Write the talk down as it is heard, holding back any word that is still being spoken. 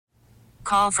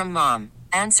Call from mom.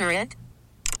 Answer it.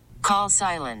 Call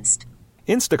silenced.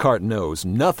 Instacart knows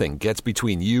nothing gets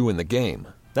between you and the game.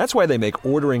 That's why they make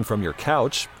ordering from your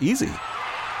couch easy.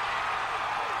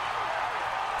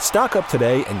 Stock up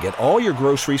today and get all your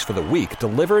groceries for the week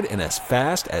delivered in as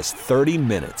fast as 30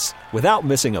 minutes without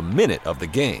missing a minute of the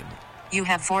game. You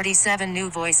have 47 new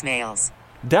voicemails.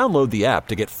 Download the app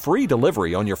to get free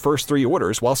delivery on your first 3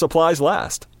 orders while supplies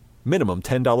last. Minimum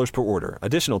 $10 per order.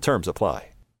 Additional terms apply.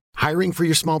 Hiring for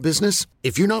your small business?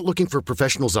 If you're not looking for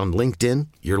professionals on LinkedIn,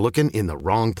 you're looking in the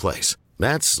wrong place.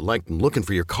 That's like looking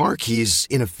for your car keys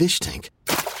in a fish tank.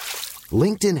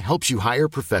 LinkedIn helps you hire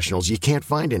professionals you can't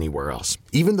find anywhere else,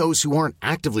 even those who aren't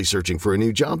actively searching for a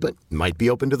new job but might be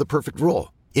open to the perfect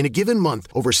role. In a given month,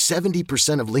 over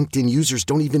 70% of LinkedIn users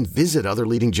don't even visit other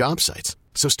leading job sites.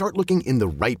 So start looking in the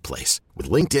right place. With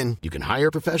LinkedIn, you can hire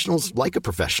professionals like a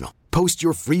professional. Post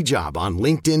your free job on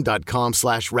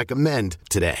linkedin.com/recommend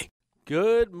today.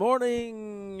 Good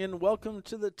morning and welcome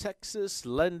to the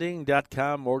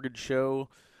TexasLending.com Mortgage Show.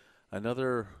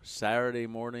 Another Saturday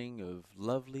morning of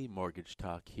lovely mortgage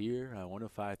talk here on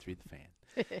 105.3 The Fan.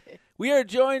 We are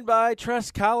joined by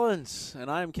Tress Collins, and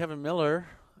I'm Kevin Miller,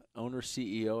 owner,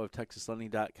 CEO of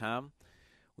TexasLending.com.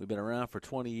 We've been around for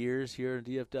 20 years here in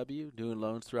DFW, doing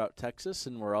loans throughout Texas,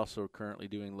 and we're also currently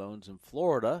doing loans in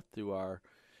Florida through our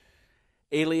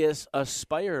alias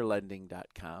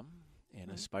AspireLending.com. And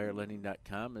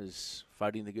AspireLending.com is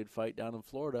fighting the good fight down in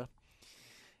Florida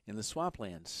in the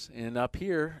swamplands. And up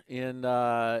here in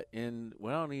well, I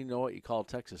don't even know what you call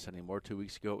Texas anymore. 2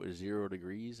 weeks ago it was 0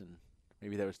 degrees, and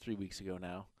maybe that was 3 weeks ago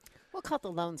now. We'll call it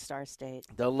the Lone Star State.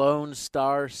 The Lone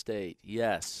Star State,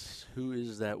 yes. Who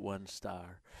is that one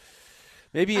star?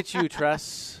 Maybe it's you,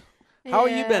 Tress. How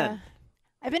have you been?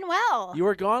 I've been well. You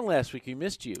were gone last week. We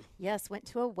missed you. Yes, went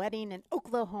to a wedding in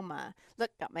Oklahoma.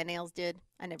 Look, got my nails did.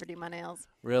 I never do my nails.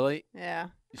 Really?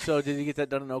 Yeah. So did you get that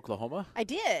done in Oklahoma? I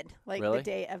did, Really? the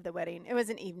day of the wedding. It was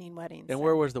an evening wedding. And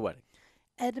where was the wedding?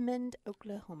 Edmond,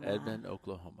 Oklahoma. Edmond,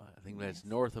 Oklahoma. I think that's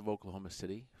north of Oklahoma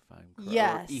City, if I'm correct.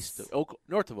 Yes. Or east of,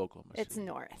 north of Oklahoma City. It's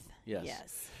north.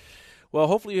 Yes. Well,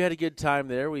 hopefully you had a good time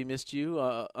there. We missed you.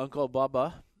 Uncle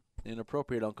Bubba,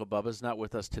 inappropriate Uncle Bubba, is not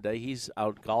with us today. He's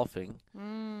out golfing,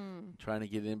 trying to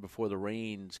get in before the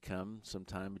rains come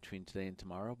sometime between today and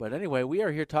tomorrow. But anyway, we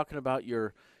are here talking about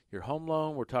your home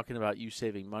loan. We're talking about you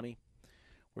saving money.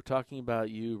 We're talking about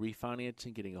you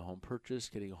refinancing, getting a home purchase,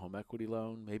 getting a home equity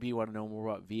loan. Maybe you want to know more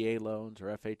about VA loans or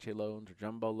FHA loans or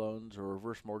jumbo loans or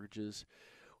reverse mortgages.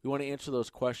 We want to answer those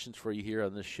questions for you here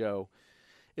on this show.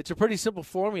 It's a pretty simple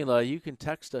formula. You can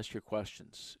text us your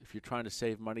questions. If you're trying to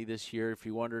save money this year, if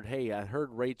you wondered, hey, I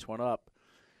heard rates went up.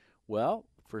 Well,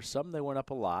 for some, they went up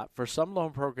a lot. For some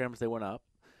loan programs, they went up.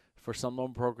 For some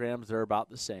loan programs, they're about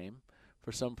the same.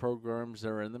 For some programs,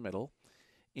 they're in the middle.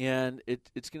 And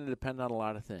it's going to depend on a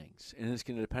lot of things. And it's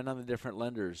going to depend on the different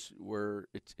lenders. Where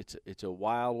it's a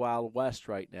wild, wild west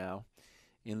right now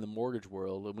in the mortgage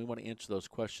world, and we want to answer those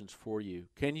questions for you.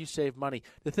 Can you save money?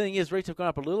 The thing is, rates have gone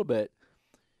up a little bit.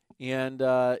 And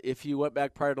if you went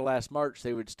back prior to last March,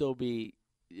 they would still be,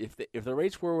 if the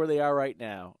rates were where they are right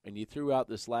now, and you threw out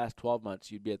this last 12 months,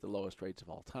 you'd be at the lowest rates of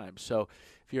all time. So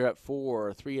if you're at 4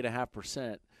 or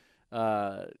 3.5%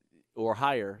 or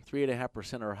higher,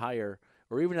 3.5% or higher,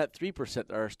 or even at 3%,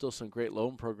 there are still some great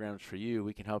loan programs for you.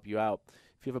 We can help you out.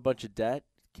 If you have a bunch of debt,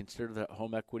 consider that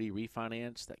home equity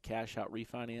refinance, that cash out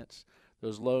refinance,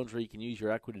 those loans where you can use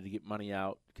your equity to get money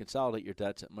out, consolidate your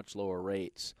debts at much lower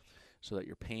rates, so that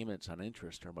your payments on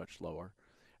interest are much lower.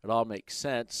 It all makes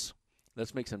sense.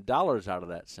 Let's make some dollars out of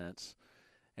that sense.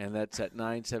 And that's at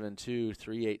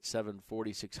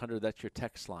 972-387-4600. That's your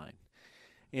text line.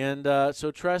 And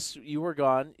so, Tress, you were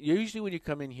gone. Usually when you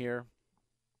come in here,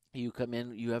 you come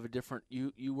in, you have a different,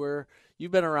 you've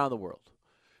been around the world.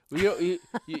 You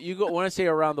go, when I say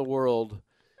around the world,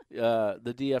 the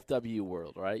DFW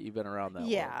world, right? You've been around that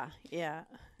world. Yeah.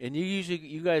 And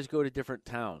you guys go to different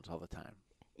towns all the time.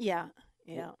 Yeah.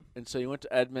 And so you went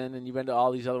to Edmond, and you've been to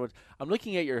all these other ones. I'm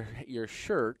looking at your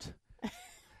shirt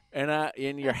and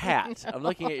in your hat. I'm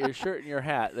looking at your shirt and your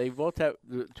hat. They both have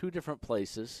two different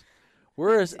places.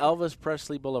 Where is Elvis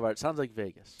Presley Boulevard? It sounds like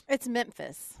Vegas. It's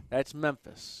Memphis. That's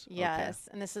Memphis. Yes,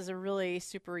 Okay. and this is a really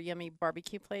super yummy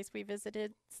barbecue place we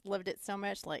visited. Loved it so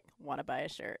much, want to buy a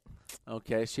shirt.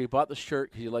 Okay, so you bought the shirt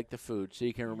because you like the food. So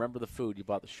you can remember the food, you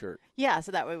bought the shirt. Yeah,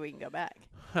 so that way we can go back.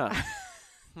 Huh.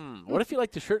 What if you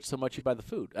like the shirt so much you buy the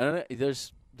food? I don't know.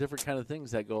 There's different kind of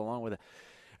things that go along with it.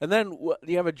 And then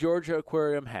you have a Georgia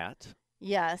Aquarium hat.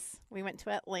 Yes, we went to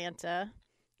Atlanta,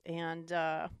 and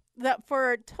that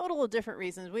for a total of different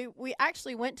reasons. We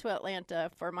actually went to Atlanta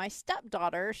for my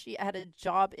stepdaughter. She had a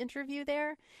job interview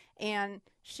there, and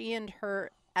she and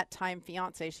her at-time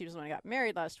fiance, she was when I got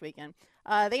married last weekend,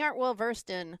 they aren't well versed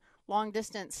in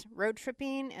long-distance road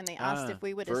tripping, and they asked if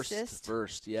we would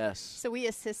assist. Yes. So we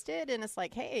assisted, and it's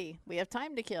like, hey, we have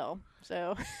time to kill.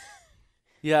 So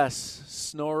Yes,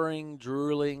 snoring,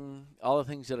 drooling, all the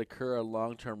things that occur on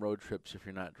long-term road trips if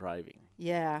you're not driving.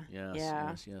 yeah.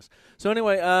 Yes. So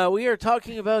anyway, we are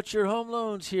talking about your home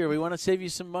loans here. We want to save you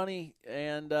some money,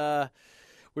 and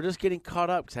we're just getting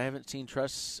caught up because I haven't seen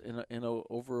trusts in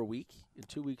over a week, in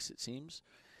 2 weeks it seems.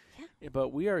 Yeah. But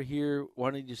we are here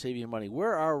wanting to save you money.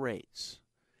 Where are our rates?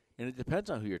 And it depends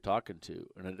on who you're talking to,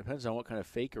 and it depends on what kind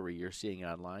of fakery you're seeing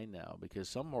online now, because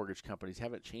some mortgage companies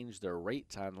haven't changed their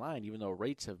rates online, even though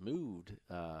rates have moved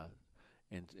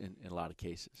in a lot of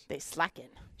cases. They slacken.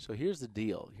 So here's the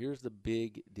deal. Here's the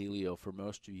big dealio for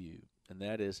most of you, and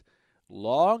that is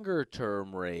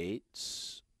longer-term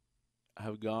rates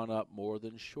have gone up more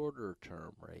than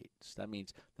shorter-term rates. That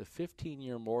means the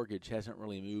 15-year mortgage hasn't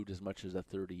really moved as much as a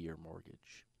 30-year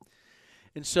mortgage.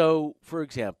 And so, for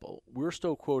example, we're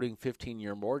still quoting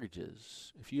 15-year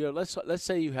mortgages. If you have, let's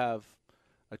say you have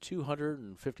a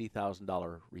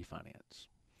 $250,000 refinance,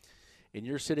 and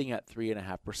you're sitting at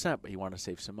 3.5%, but you want to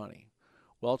save some money.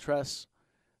 Well, Tress,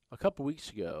 a couple weeks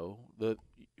ago,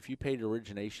 if you paid an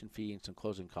origination fee and some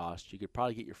closing costs, you could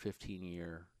probably get your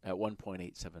 15-year at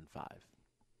 1.875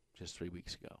 just 3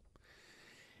 weeks ago.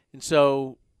 And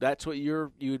so that's what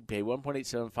you would pay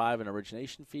 1.875 in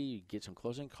origination fee. You get some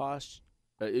closing costs.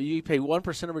 You pay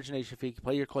 1% origination fee,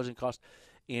 pay your closing costs,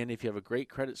 and if you have a great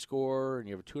credit score and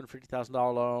you have a $250,000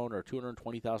 loan or a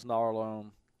 $220,000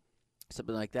 loan,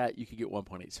 something like that, you could get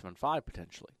 1.875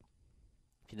 potentially.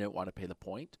 If you didn't want to pay the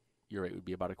point, your rate would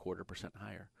be about 0.25%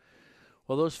 higher.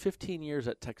 Well, those 15 years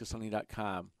at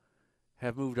TexasLending.com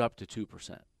have moved up to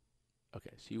 2%.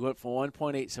 Okay, so you went from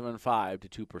 1.875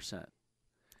 to 2%.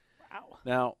 Wow.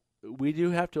 Now, we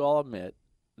do have to all admit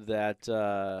that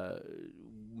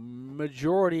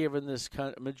majority of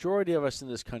us in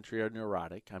this country are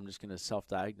neurotic. I'm just going to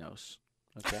self-diagnose,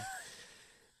 okay?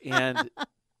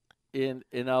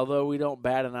 and although we don't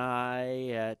bat an eye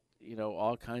at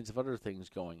all kinds of other things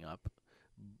going up,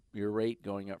 your rate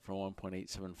going up from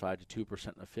 1.875 to 2%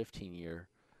 in a 15-year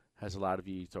has a lot of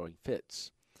you throwing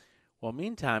fits. Well,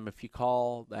 meantime, if you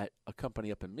call a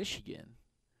company up in Michigan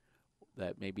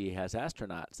that maybe has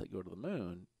astronauts that go to the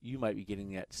moon, you might be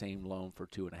getting that same loan for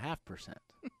 2.5%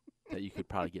 that you could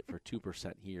probably get for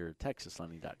 2% here at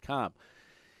TexasLending.com.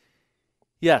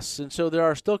 Yes, and so there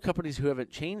are still companies who haven't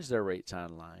changed their rates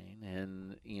online,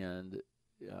 and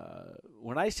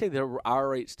when I say that our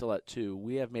rate's still at 2,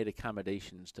 we have made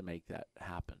accommodations to make that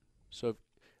happen. So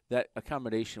that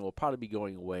accommodation will probably be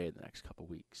going away in the next couple of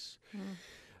weeks.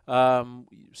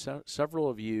 Several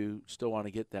of you still want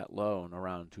to get that loan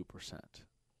around 2%.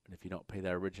 And if you don't pay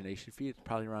that origination fee, it's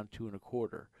probably around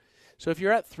 2.25%. So if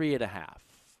you're at 3.5%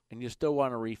 and you still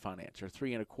want to refinance, or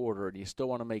 3.25%, and you still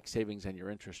want to make savings on your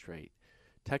interest rate,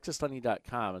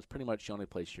 TexasLending.com is pretty much the only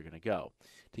place you're going to go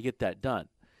to get that done.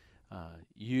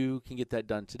 You can get that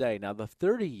done today. Now, the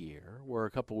 30-year, where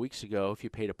a couple weeks ago, if you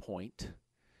paid a point,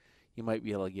 you might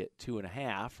be able to get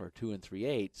 2.5% or 2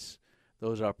 3/8.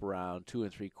 Those are up around 2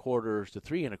 3/4 to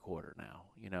 3.25%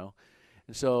 now,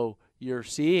 And so you're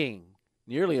seeing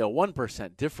nearly a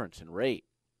 1% difference in rate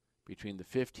between the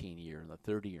 15-year and the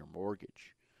 30-year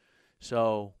mortgage.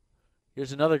 So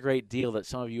here's another great deal that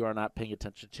some of you are not paying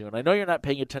attention to. And I know you're not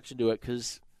paying attention to it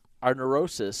because our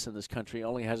neurosis in this country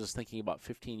only has us thinking about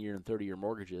 15-year and 30-year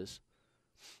mortgages.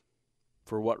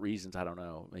 For what reasons, I don't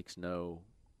know. It makes no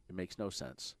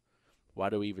sense. Why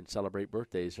do we even celebrate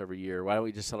birthdays every year? Why don't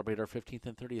we just celebrate our 15th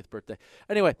and 30th birthday?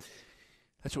 Anyway,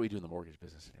 that's what we do in the mortgage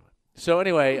business anyway. So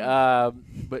anyway,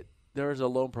 but there is a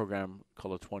loan program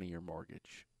called a 20-year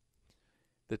mortgage.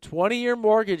 The 20-year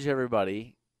mortgage,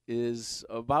 everybody, is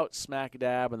about smack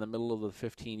dab in the middle of the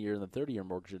 15-year and the 30-year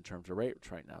mortgage in terms of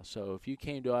rates right now. So if you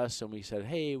came to us and we said,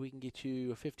 hey, we can get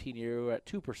you a 15-year at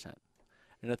 2%,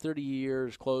 and a 30-year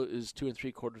is 2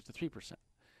 3/4 to 3%.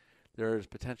 There is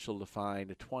potential to find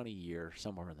a 20-year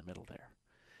somewhere in the middle there.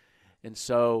 And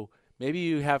so maybe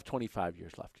you have 25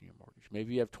 years left in your mortgage.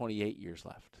 Maybe you have 28 years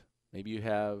left. Maybe you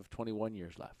have 21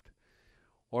 years left.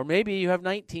 Or maybe you have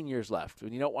 19 years left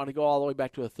and you don't want to go all the way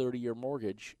back to a 30-year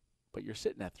mortgage, but you're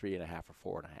sitting at 3.5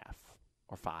 or 4.5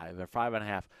 or 5 or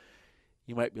 5.5.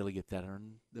 You might be able to get that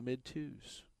in the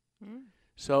mid-2s.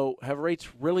 So have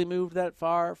rates really moved that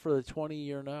far for the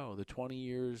 20-year? No. The 20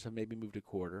 years have maybe moved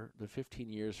 1/4. The 15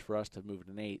 years for us have moved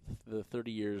 1/8. The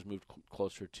 30 years moved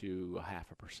closer to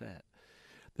 0.5%.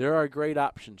 There are great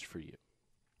options for you,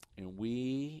 and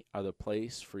we are the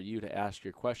place for you to ask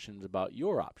your questions about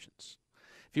your options.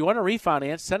 If you want to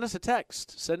refinance, send us a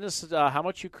text. Send us how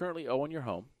much you currently owe on your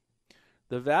home,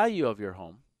 the value of your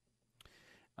home,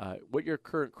 what your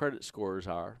current credit scores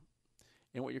are,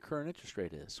 and what your current interest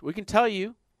rate is. We can tell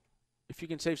you if you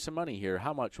can save some money here.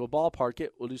 How much? We'll ballpark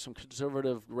it. We'll do some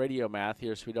conservative radio math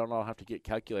here so we don't all have to get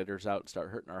calculators out and start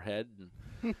hurting our head.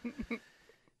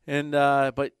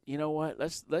 But you know what?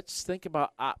 Let's think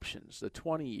about options. The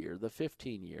 20-year, the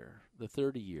 15-year, the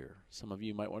 30-year. Some of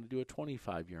you might want to do a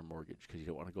 25-year mortgage because you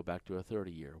don't want to go back to a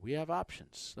 30-year. We have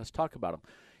options. Let's talk about them.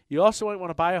 You also might want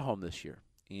to buy a home this year.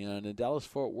 And in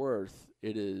Dallas-Fort Worth,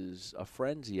 it is a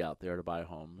frenzy out there to buy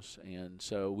homes. And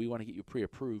so we want to get you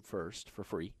pre-approved first for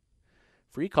free.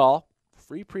 Free call,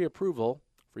 free pre-approval,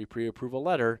 free pre-approval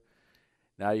letter.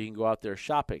 Now you can go out there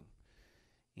shopping.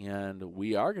 And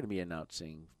we are going to be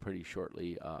announcing pretty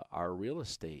shortly our real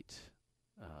estate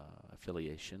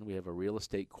affiliation. We have a real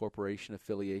estate corporation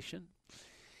affiliation.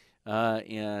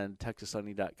 And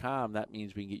TexasLending.com, that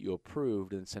means we can get you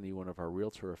approved and send you one of our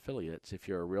realtor affiliates. If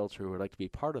you're a realtor who would like to be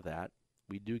part of that,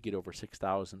 we do get over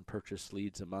 6,000 purchase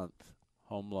leads a month,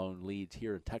 home loan leads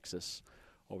here in Texas,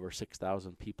 over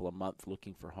 6,000 people a month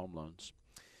looking for home loans,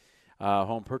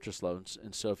 home purchase loans.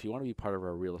 And so if you want to be part of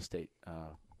our real estate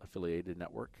affiliated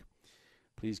network,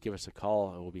 please give us a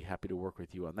call, and we'll be happy to work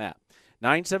with you on that.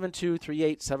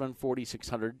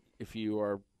 972-387-4600. If you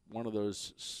are one of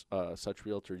those such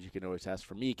realtors, you can always ask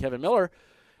for me, Kevin Miller,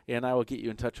 and I will get you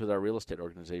in touch with our real estate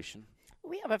organization.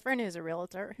 We have a friend who's a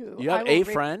realtor who. You have a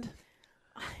friend?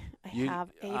 I have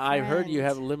a friend. I heard you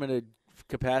have limited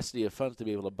capacity of funds to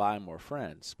be able to buy more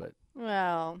friends, but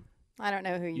well, I don't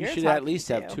know who you you're should talking at least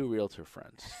to. have 2 realtor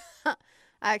friends.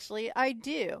 Actually, I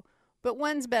do, but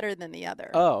one's better than the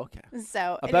other. Oh, okay.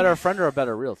 So a better friend or a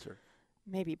better realtor?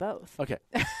 Maybe both. Okay.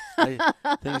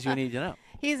 Things you need to know.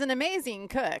 He's an amazing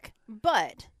cook,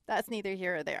 but that's neither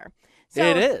here or there. So,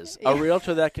 it is. A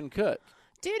realtor that can cook.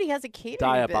 Dude, he has a catering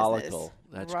Diabolical. business.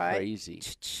 That's right? crazy.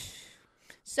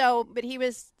 So, but he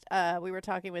was, we were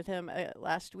talking with him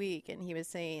last week, and he was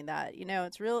saying that,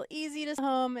 it's real easy to sell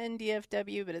home in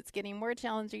DFW, but it's getting more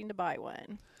challenging to buy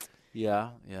one.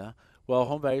 Yeah. Well,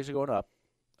 home values are going up.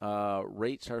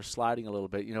 Rates are sliding a little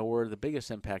bit. Where the biggest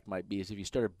impact might be is if you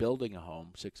started building a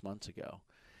home 6 months ago,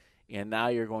 and now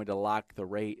you're going to lock the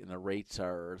rate, and the rates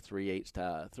are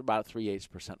about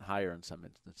 3/8% higher in some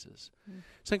instances.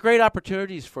 Some great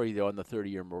opportunities for you, though, on the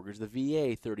 30-year mortgage. The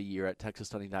VA 30-year at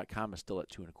TexasLending.com is still at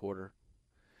 2.25%.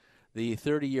 The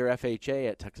 30-year FHA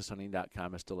at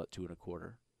TexasLending.com is still at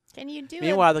 2.25%. Can you do it?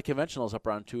 Meanwhile, the conventional is up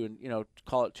around 2, and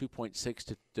call it 2.6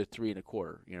 to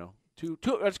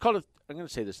 3.25%. Let's call it. I'm going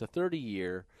to say this: the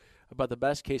 30-year, about the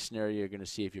best case scenario you're going to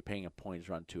see if you're paying a point is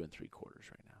around 2 3/4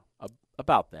 right now.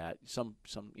 About that, some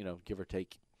give or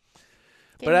take.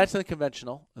 But that's the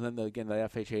conventional, and then the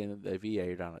FHA and the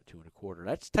VA are down at 2.25.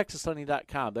 That's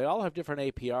TexasLending.com. They all have different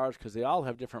APRs because they all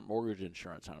have different mortgage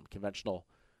insurance on them. Conventional,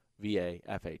 VA,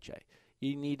 FHA.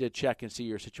 You need to check and see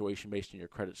your situation based on your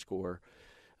credit score.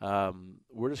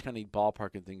 We're just kind of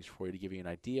ballparking things for you to give you an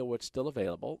idea what's still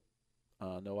available.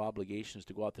 No obligations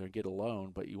to go out there and get a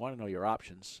loan, but you want to know your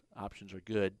options. Options are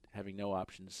good. Having no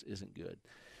options isn't good.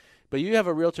 But you have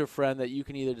a realtor friend that you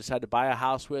can either decide to buy a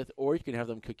house with, or you can have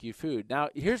them cook you food. Now,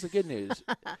 here's the good news.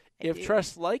 If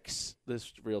Tress likes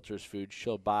this realtor's food,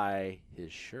 she'll buy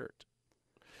his shirt.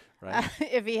 Right?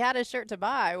 If he had a shirt to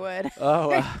buy, I would.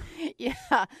 Oh,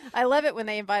 yeah. I love it when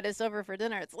they invite us over for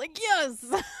dinner. It's like, yes.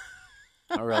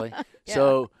 Oh, really?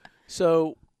 Yeah.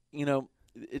 So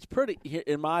it's pretty,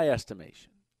 in my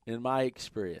estimation, in my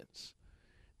experience,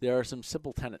 there are some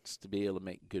simple tenets to be able to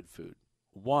make good food.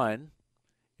 One,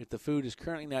 if the food is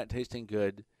currently not tasting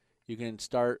good, you can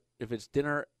start, if it's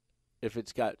dinner, if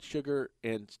it's got sugar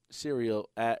and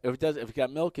cereal, if it's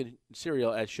got milk and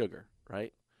cereal, add sugar,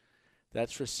 right?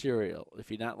 That's for cereal. If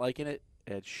you're not liking it,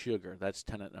 add sugar. That's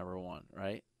tenet number 1,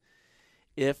 right?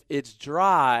 If it's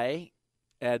dry,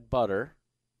 add butter,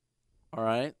 all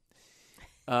right?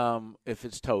 If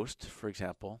it's toast, for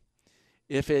example.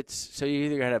 So you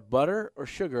either got to have butter or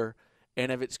sugar,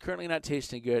 and if it's currently not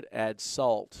tasting good, add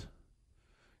salt.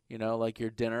 Like your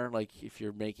dinner, like if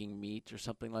you're making meat or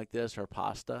something like this, or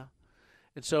pasta.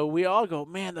 And so we all go,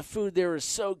 man, the food there is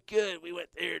so good. We went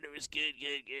there and it was good.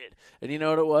 And you know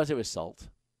what it was? It was salt.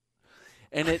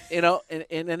 And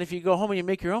and then if you go home and you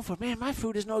make your own food, man, my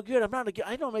food is no good. I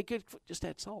don't make good food. Just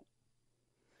add salt.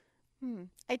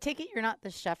 I take it you're not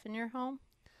the chef in your home?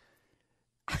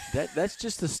 That's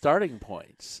just the starting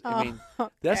points. I mean,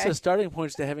 that's the starting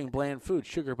points to having bland food,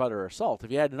 sugar, butter, or salt.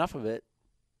 If you add enough of it,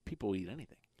 people will eat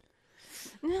anything.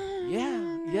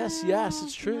 Yeah. Yes,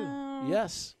 it's true. No.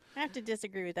 Yes. I have to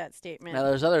disagree with that statement. Now,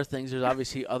 there's other things. There's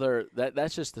obviously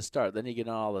that's just the start. Then you get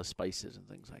all the spices and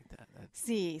things like that.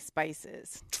 See,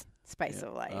 spices. Spice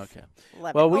of life. Okay.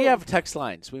 Love Well, it. we Oh, have text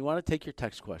lines. We want to take your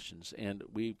text questions, and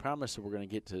we promise that we're going to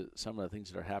get to some of the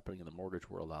things that are happening in the mortgage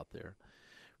world out there.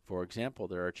 For example,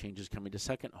 there are changes coming to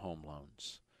second home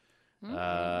loans.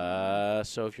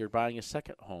 So if you're buying a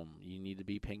second home, you need to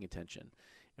be paying attention.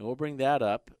 And we'll bring that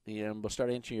up, and we'll start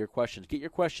answering your questions. Get your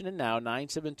question in now,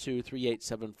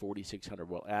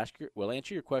 972-387-4600. We'll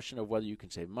answer your question of whether you can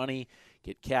save money,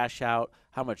 get cash out,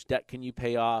 how much debt can you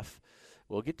pay off.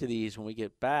 We'll get to these when we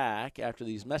get back after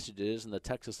these messages in the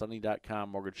TexasLending.com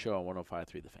Mortgage Show on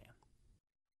 105.3 The Fan.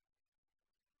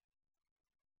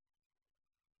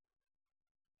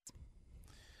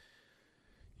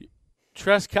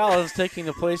 Tress Collins taking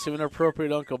the place of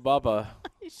inappropriate Uncle Bubba.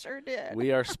 I sure did.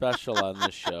 We are special on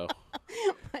this show.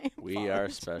 My We are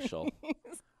apologies. special.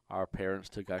 Our parents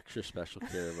took extra special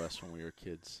care of us when we were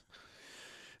kids.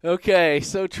 Okay,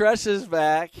 so Tress is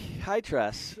back. Hi,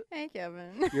 Tress. Hey,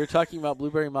 Kevin. You're talking about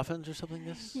blueberry muffins or something?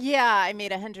 Yeah, I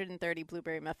made 130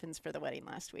 blueberry muffins for the wedding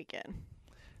last weekend.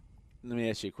 Let me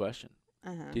ask you a question.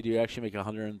 Uh-huh. Did you actually make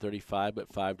 135,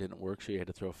 but 5 didn't work, so you had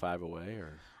to throw 5 away?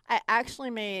 Or I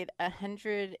actually made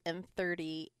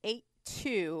 138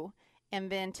 two,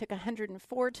 and then took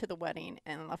 104 to the wedding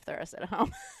and left the rest at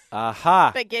home.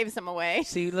 Aha! But gave some away.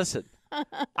 See, listen,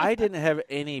 I didn't have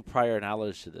any prior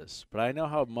knowledge to this, but I know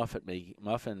how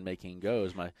muffin making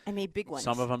goes. I made big ones.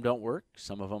 Some of them don't work.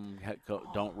 Some of them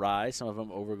don't rise. Some of them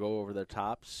go over their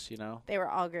tops, you know. They were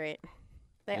all great.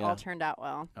 They Yeah. all turned out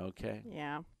well. Okay.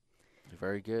 Yeah.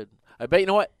 Very good. I bet you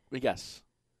know what? We guess.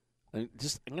 I'm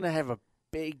going to have a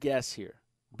big guess here.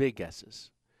 Big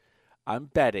guesses. I'm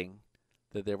betting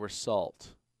that there was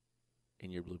salt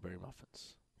in your blueberry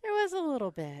muffins. There was a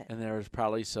little bit. And there was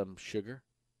probably some sugar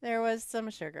There was some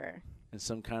sugar. and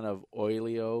some kind of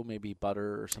oilio, maybe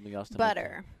butter or something else. To make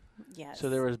Butter. Yes. So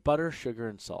there was butter, sugar,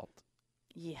 and salt.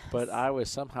 Yes. But I was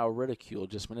somehow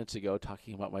ridiculed just minutes ago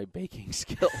talking about my baking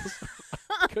skills,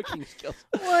 cooking skills.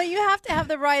 Well, you have to have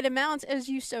the right amounts, as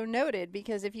you so noted,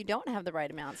 because if you don't have the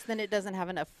right amounts, then it doesn't have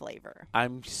enough flavor.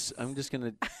 I'm just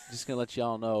gonna let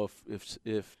y'all know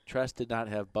if Tress did not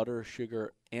have butter,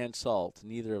 sugar, and salt,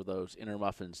 neither of those in her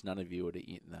muffins, none of you would have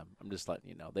eaten them. I'm just letting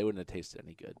you know they wouldn't have tasted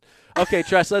any good. Okay,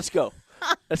 Tress, let's go.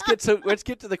 Let's get to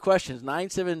the questions.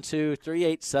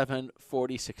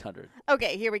 972-387-4600.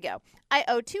 Okay, here we go. I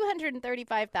owe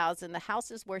 $235,000. The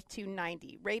house is worth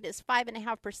 $290,000. Rate is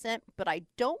 5.5%, but I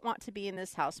don't want to be in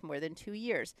this house more than 2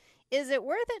 years. Is it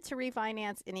worth it to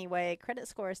refinance anyway? Credit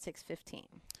score is 615.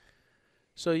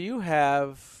 So you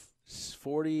have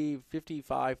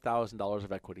 $55,000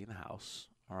 of equity in the house.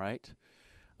 All right,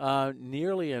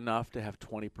 nearly enough to have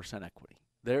 20% equity.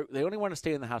 They only want to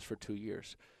stay in the house for 2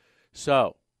 years.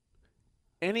 So,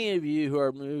 any of you who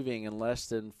are moving in less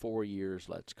than 4 years,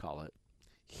 let's call it,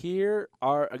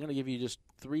 I'm going to give you just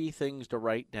 3 things to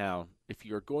write down if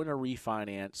you're going to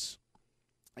refinance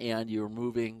and you're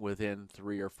moving within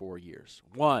 3 or 4 years.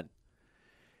 1,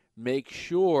 make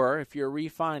sure if you're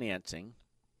refinancing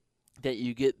that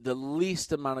you get the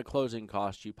least amount of closing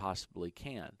costs you possibly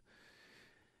can.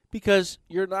 Because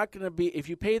you're not going to be, if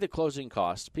you pay the closing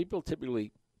costs, people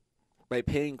typically, by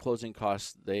paying closing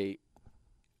costs, they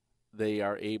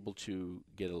are able to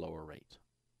get a lower rate.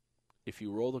 If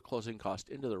you roll the closing cost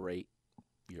into the rate,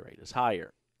 your rate is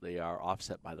higher. They are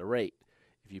offset by the rate.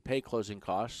 If you pay closing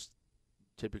costs,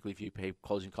 typically if you pay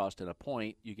closing cost at a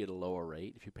point, you get a lower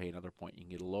rate. If you pay another point, you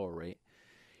can get a lower rate.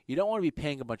 You don't want to be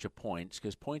paying a bunch of points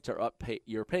because points are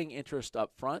you're paying interest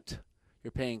up front,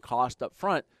 you're paying cost up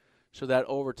front, so that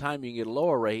over time you can get a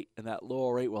lower rate, and that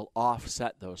lower rate will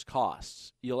offset those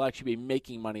costs. You'll actually be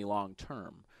making money long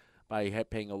term by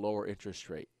paying a lower interest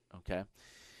rate, okay?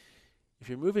 If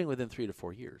you're moving within 3 to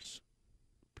 4 years,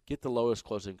 get the lowest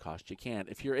closing cost you can.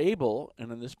 If you're able, and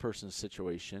in this person's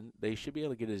situation, they should be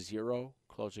able to get a 0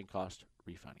 closing cost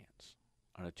refinance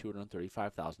on a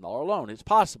 $235,000 loan. It's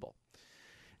possible.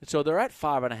 And so they're at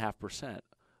 5.5%.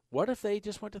 What if they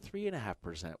just went to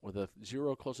 3.5% with a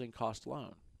 0 closing cost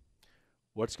loan?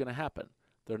 What's going to happen?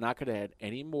 They're not going to add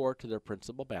any more to their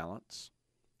principal balance.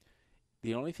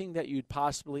 The only thing that you'd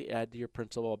possibly add to your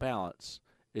principal balance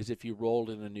is if you rolled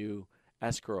in a new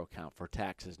escrow account for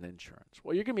taxes and insurance.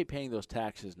 Well, you're going to be paying those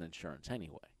taxes and insurance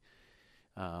anyway.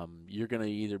 You're going to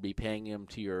either be paying them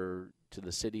to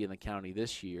the city and the county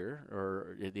this year,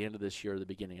 or at the end of this year or the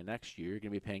beginning of next year. You're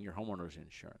going to be paying your homeowner's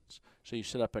insurance. So you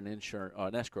set up an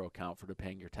escrow account for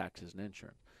paying your taxes and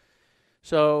insurance.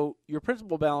 So your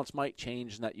principal balance might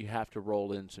change in that you have to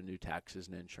roll in some new taxes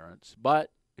and insurance,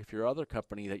 but if your other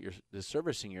company that's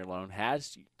servicing your loan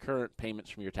has current payments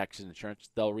from your taxes and insurance,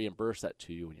 they'll reimburse that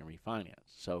to you when you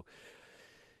refinance. So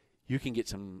you can get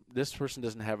some. This person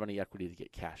doesn't have any equity to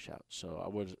get cash out. So I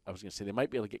was going to say they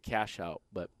might be able to get cash out,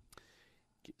 but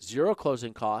zero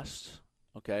closing costs.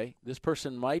 Okay, this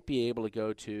person might be able to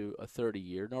go to a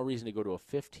 30-year. No reason to go to a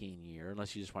 15-year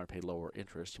unless you just want to pay lower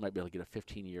interest. You might be able to get a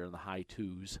 15-year in the high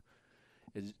twos.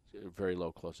 It's very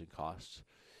low closing costs.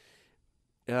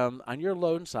 On your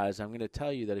loan size, I'm going to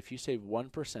tell you that if you save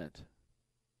 1%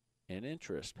 in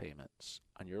interest payments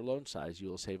on your loan size, you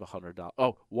will save $100.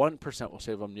 1% will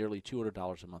save them nearly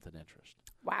 $200 a month in interest.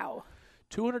 Wow.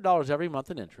 $200 every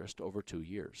month in interest over 2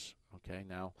 years. Okay,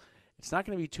 now it's not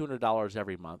going to be $200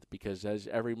 every month because as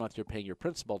every month you're paying your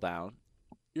principal down,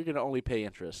 you're going to only pay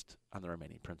interest on the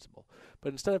remaining principal.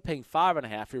 But instead of paying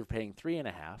 5.5, you're paying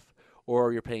 3.5.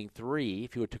 Or you're paying 3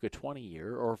 if you took a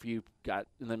 20-year, or if you got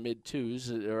in the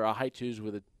mid-twos or a high twos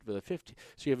with a 50.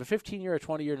 So you have a 15-year, a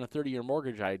 20-year, and a 30-year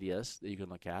mortgage ideas that you can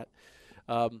look at.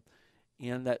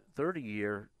 In that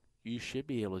 30-year, you should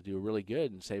be able to do really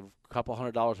good and save a couple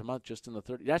 $100 a month just in the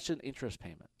 30. That's in interest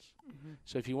payments. Mm-hmm.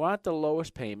 So if you want the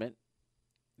lowest payment,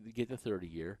 you get the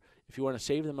 30-year. If you want to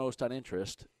save the most on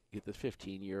interest, get the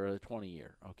 15-year or the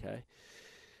 20-year. Okay.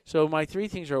 So my 3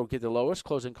 things are get the lowest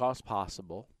closing costs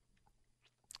possible.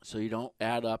 So you don't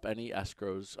add up any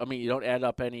escrows. You don't add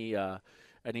up any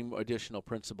additional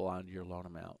principal onto your loan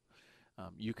amount.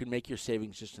 You can make your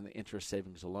savings just in the interest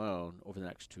savings alone over the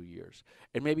next 2 years.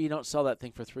 And maybe you don't sell that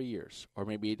thing for 3 years, or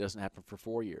maybe it doesn't happen for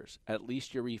 4 years. At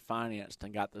least you're refinanced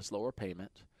and got this lower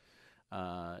payment.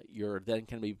 You're then going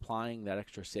to be applying that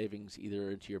extra savings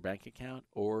either into your bank account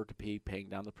or to be paying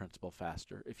down the principal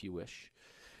faster if you wish.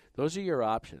 Those are your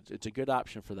options. It's a good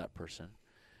option for that person.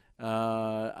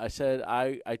 I said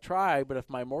I try, but if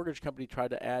my mortgage company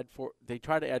tried to add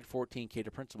 $14K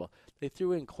to principal, they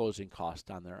threw in closing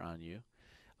costs on there on you.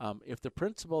 If the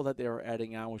principal that they were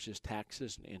adding on was just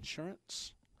taxes and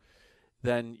insurance,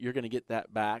 then you're going to get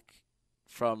that back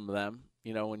from them,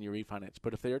 when you refinance.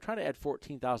 But if they were trying to add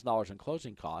 $14,000 in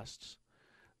closing costs,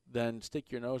 then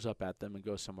stick your nose up at them and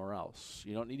go somewhere else.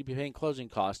 You don't need to be paying closing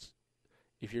costs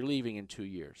if you're leaving in 2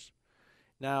 years.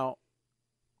 Now,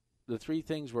 the 3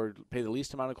 things were pay the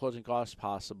least amount of closing costs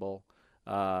possible,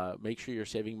 make sure you're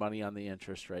saving money on the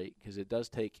interest rate, because it does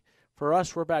take, for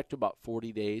us, we're back to about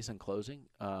 40 days on closing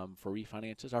for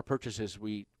refinances. Our purchases,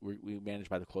 we manage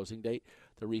by the closing date.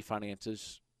 The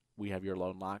refinances, we have your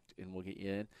loan locked and we'll get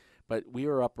you in. But we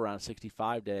were up around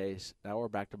 65 days. Now we're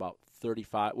back to about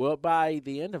 35. Well, by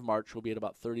the end of March, we'll be at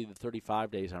about 30 to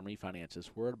 35 days on refinances.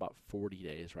 We're at about 40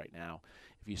 days right now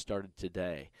if you started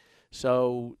today.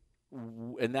 So,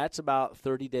 and that's about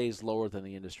 30 days lower than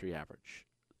the industry average.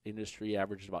 Industry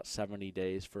average is about 70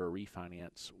 days for a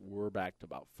refinance. We're back to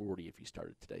about 40 if you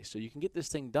started today. So you can get this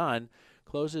thing done,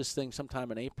 close this thing sometime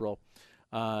in April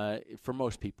for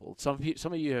most people. Some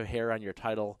of you have hair on your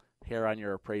title, hair on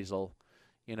your appraisal,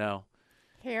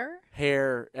 Hair?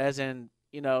 Hair, as in,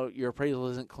 your appraisal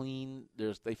isn't clean.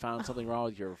 They found something wrong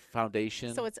with your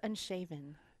foundation. So it's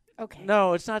unshaven. Okay.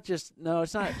 No, it's not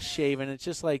shaven. It's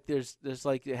just like there's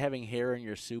like having hair in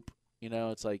your soup.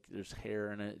 It's like there's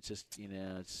hair in it. It's just, you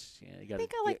gotta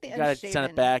send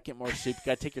it back, get more soup. You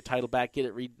gotta take your title back, get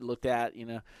it looked at.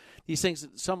 These things.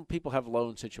 Some people have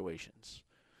loan situations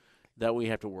that we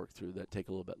have to work through that take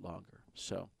a little bit longer.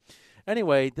 So,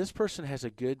 anyway, this person has a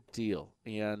good deal,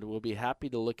 and we'll be happy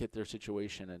to look at their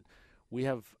situation. And we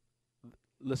have.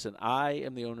 Listen, I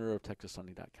am the owner of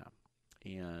TexasLending.com,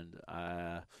 and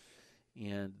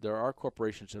there are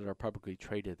corporations that are publicly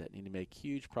traded that need to make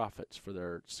huge profits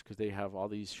because they have all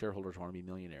these shareholders who want to be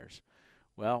millionaires.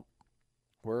 Well,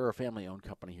 we're a family-owned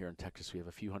company here in Texas. We have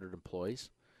a few hundred employees.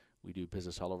 We do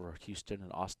business all over Houston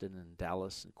and Austin and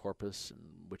Dallas and Corpus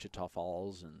and Wichita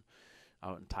Falls and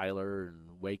out in Tyler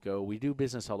and Waco. We do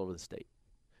business all over the state.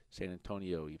 San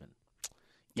Antonio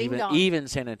even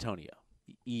San Antonio.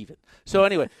 Even. So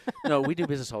anyway, no, we do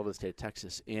business all over the state of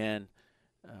Texas, and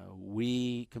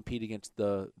we compete against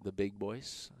the big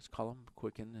boys, let's call them,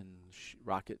 Quicken and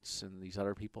Rockets and these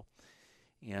other people,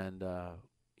 and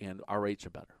our rates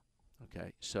are better.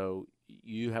 Okay, so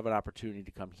you have an opportunity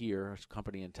to come here as a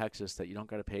company in Texas that you don't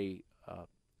got to pay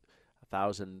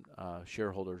 1,000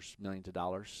 shareholders millions of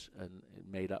dollars and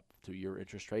made up through your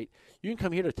interest rate. You can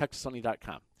come here to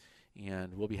TexasLending.com.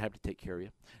 And we'll be happy to take care of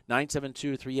you.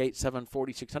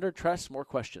 972-387-4600. Tress, more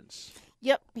questions.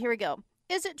 Yep, here we go.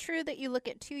 Is it true that you look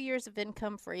at 2 years of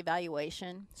income for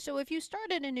evaluation? So if you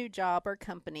started a new job or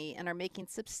company and are making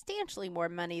substantially more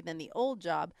money than the old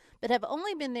job, but have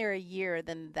only been there a year,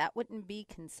 then that wouldn't be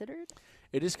considered?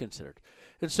 It is considered.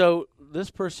 And so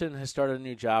this person has started a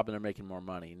new job and they're making more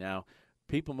money. Now,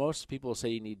 most people say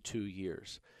you need 2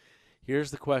 years.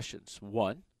 Here's the questions.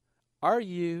 1, are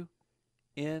you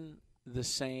in the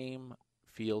same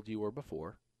field you were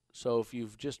before? So if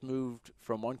you've just moved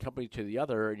from one company to the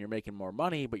other and you're making more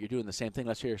money, but you're doing the same thing,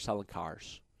 let's say you're selling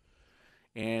cars,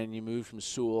 and you moved from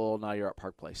Sewell, now you're at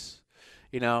Park Place,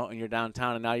 and you're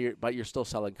downtown, and now you're still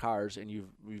selling cars, and you're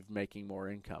making more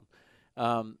income.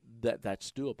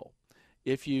 That's doable.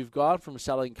 If you've gone from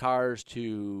selling cars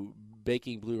to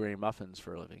baking Blu-ray muffins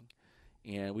for a living,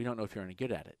 and we don't know if you're any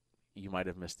good at it, you might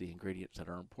have missed the ingredients that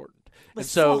are important. The And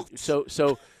salt.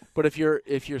 but if you're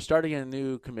starting a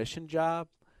new commission job,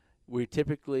 you're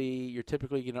typically if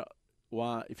you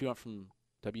went from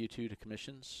W-2 to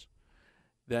commissions,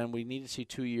 then we need to see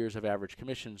 2 years of average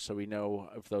commissions so we know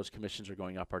if those commissions are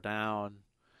going up or down.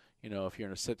 If you're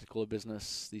in a cyclical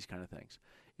business, these kind of things.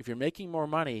 If you're making more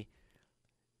money,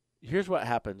 here's what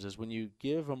happens is when you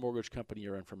give a mortgage company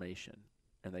your information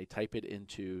and they type it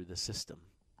into the system,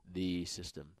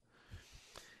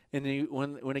 and then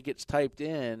when it gets typed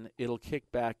in, it'll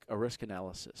kick back a risk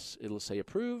analysis. It'll say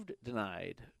approved,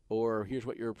 denied, or here's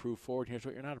what you're approved for and here's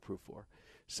what you're not approved for.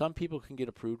 Some people can get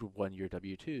approved with 1-year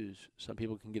W-2s. Some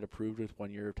people can get approved with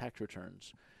 1-year tax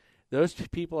returns. Those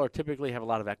people typically have a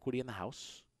lot of equity in the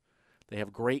house. They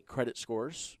have great credit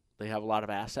scores. They have a lot of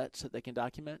assets that they can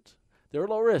document. They're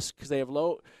low risk because they have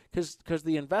because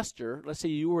the investor, let's say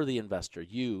you were the investor,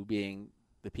 you being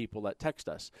the people that text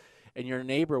us, and your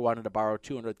neighbor wanted to borrow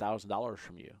 $200,000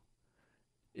 from you.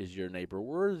 Is your neighbor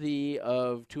worthy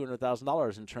of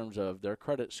 $200,000 in terms of their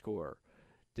credit score?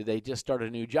 Did they just start a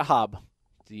new job?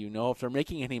 Do you know if they're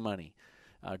making any money?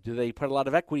 Do they put a lot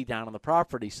of equity down on the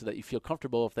property so that you feel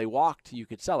comfortable if they walked, you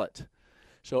could sell it?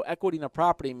 So equity in a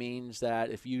property means that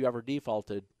if you ever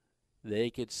defaulted, they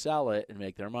could sell it and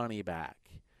make their money back.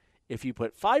 If you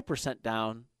put 5%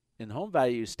 down and home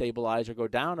values stabilize or go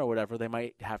down or whatever, they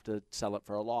might have to sell it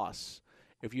for a loss.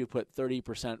 If you put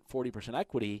 30%, 40%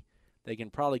 equity, they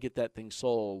can probably get that thing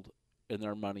sold and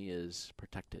their money is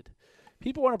protected.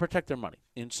 People want to protect their money.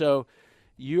 And so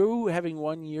you having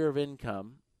 1 year of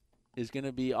income is going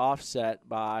to be offset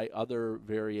by other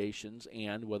variations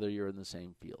and whether you're in the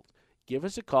same field. Give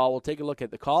us a call. We'll take a look at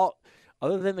the call.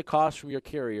 Other than the cost from your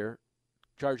carrier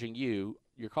charging you,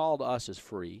 your call to us is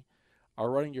free. Our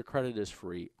running your credit is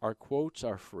free. Our quotes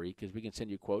are free because we can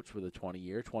send you quotes with a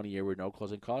 20-year with no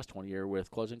closing cost, 20-year with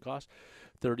closing cost,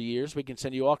 30 years. We can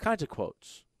send you all kinds of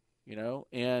quotes,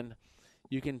 and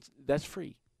that's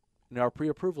free. And our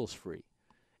pre-approval is free.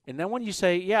 And then when you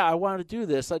say, yeah, I want to do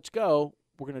this, let's go,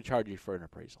 we're going to charge you for an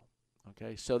appraisal.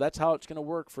 Okay, so that's how it's going to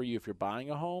work for you. If you're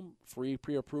buying a home, free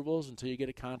pre-approvals until you get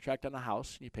a contract on the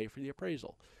house and you pay for the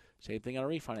appraisal. Same thing on a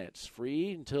refinance.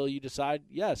 Free until you decide,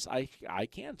 yes, I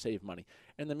can save money.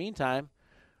 In the meantime,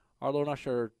 our loan officers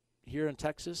are here in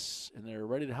Texas, and they're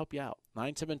ready to help you out.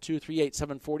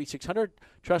 972-387-4600.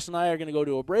 Tress and I are going to go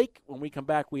to a break. When we come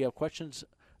back, we have questions.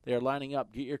 They are lining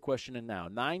up. Get your question in now.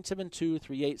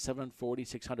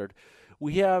 972-387-4600.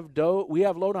 We have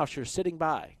loan officers sitting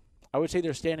by. I would say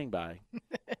they're standing by,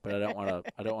 but I don't want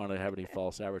to have any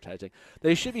false advertising.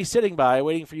 They should be sitting by,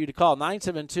 waiting for you to call.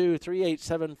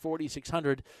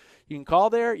 972-387-4600. You can call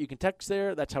there. You can text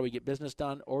there. That's how we get business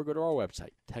done. Or go to our website,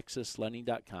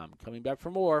 texaslending.com. Coming back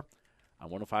for more on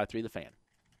 105.3 The Fan.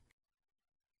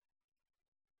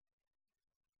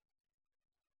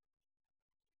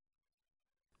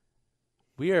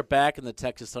 We are back in the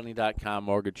texaslending.com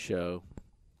mortgage show.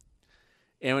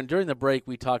 And during the break,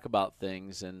 we talk about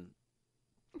things, and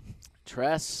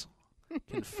Tress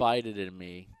confided in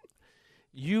me.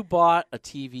 You bought a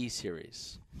TV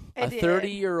series. I a did.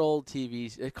 30-year-old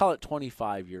TV. They call it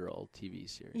 25-year-old TV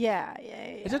series. Yeah.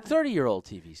 It's a 30-year-old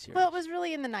TV series. Well, it was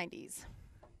really in the 90s.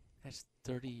 That's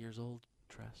 30 years old,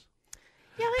 Tress.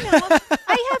 Yeah, I know.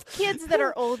 I have kids that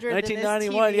are older than this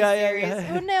 1991, TV yeah.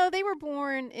 series. Well, no, they were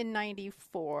born in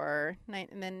 94,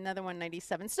 and then another one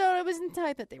 97. So it was in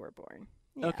time that they were born.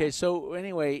 Yeah. Okay, so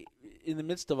anyway, in the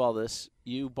midst of all this,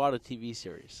 you bought a TV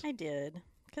series. I did,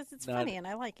 because it's funny and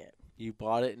I like it. You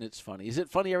bought it and it's funny. Is it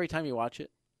funny every time you watch it?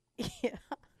 Yeah.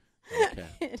 Okay.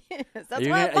 It is. That's Are you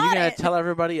why I bought going it. to tell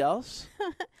everybody else?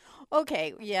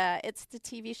 Okay, yeah, it's the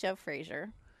TV show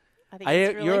Frasier. I think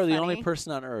it's really You're funny. the only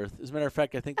person on earth. As a matter of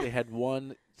fact, I think they had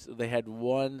one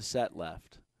set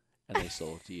left, and they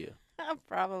sold it to you.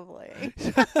 Probably.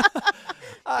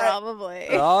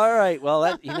 Probably. All right.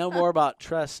 Well, you know more about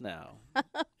Tress now.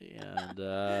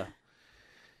 And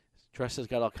Tress has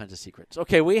got all kinds of secrets.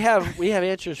 Okay, we have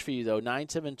answers for you, though.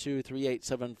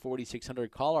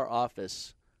 972-387-4600. Call our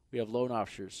office. We have loan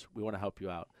officers. We want to help you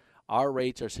out. Our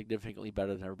rates are significantly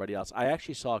better than everybody else. I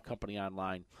actually saw a company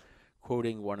online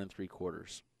quoting 1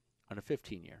 3/4 on a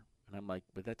 15-year. And I'm like,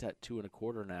 but that's at 2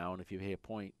 1/4 now. And if you pay a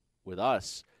point with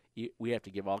us, we have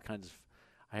to give all kinds of.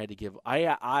 I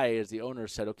as the owner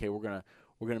said, okay, we're gonna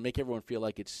make everyone feel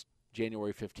like it's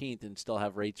January 15th and still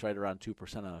have rates right around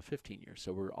 2% on a 15-year.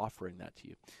 So we're offering that to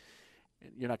you.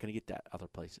 You're not going to get that other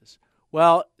places.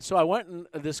 Well, so I went and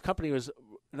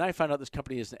and I found out this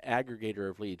company is an aggregator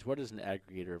of leads. What is an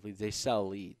aggregator of leads? They sell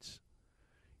leads.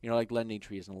 Like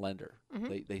LendingTree is a lender.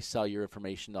 Mm-hmm. They sell your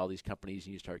information to all these companies,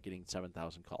 and you start getting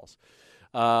 7,000 calls.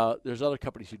 There's other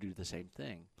companies who do the same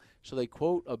thing. So they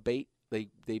quote a bait. They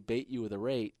bait you with a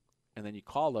rate, and then you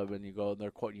call them, and you go, and they're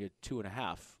quoting you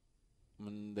 2.5.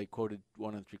 When they quoted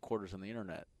 1 3/4 on the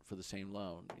internet for the same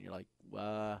loan, and you're like,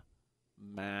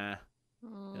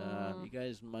 you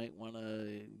guys might want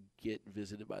to get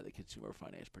visited by the Consumer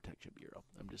Finance Protection Bureau.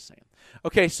 I'm just saying.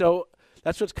 Okay, so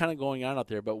that's what's kind of going on out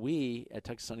there. But we at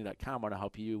TexasSunny.com want to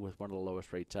help you with one of the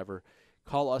lowest rates ever.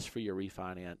 Call us for your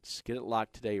refinance. Get it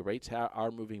locked today. Rates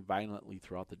are moving violently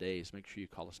throughout the days. Make sure you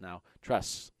call us now.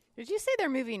 Trust. Did you say they're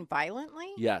moving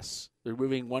violently? Yes, they're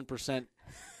moving 1%.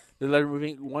 They're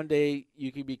moving. One day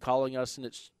you could be calling us and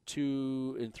it's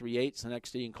 2 3/8. The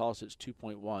next day you can call us, it's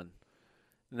 2.1.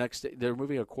 The next day they're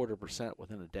moving 0.25%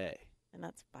 within a day. And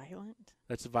that's violent?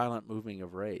 That's a violent moving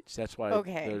of rates. That's why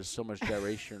there's so much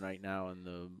gyration right now in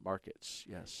the markets.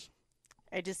 Yes.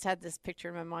 I just had this picture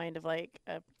in my mind of like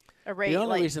a rate. The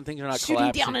only reason things are not shooting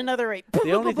collapsing. Down another rate.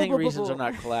 The only reasons are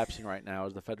not collapsing right now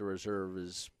is the Federal Reserve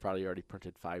has probably already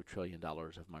printed $5 trillion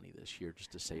of money this year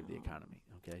just to save the economy.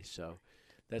 Okay, so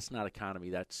that's not economy.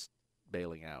 That's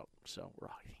bailing out. So we're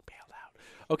all getting bailed out.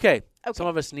 Okay. Some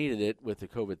of us needed it with the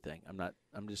COVID thing.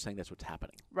 I'm just saying that's what's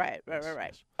happening. Right.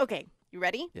 Yes. Okay. You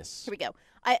ready? Yes. Here we go.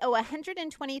 I owe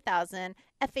 $120,000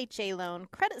 FHA loan,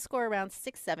 credit score around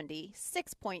 670,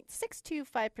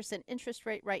 6.625% interest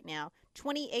rate right now,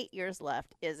 28 years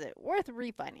left. Is it worth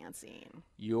refinancing?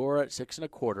 You're at 6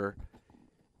 1/4.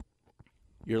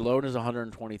 Your loan is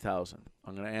 $120,000.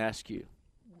 I'm going to ask you.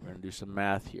 We're going to do some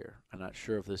math here. I'm not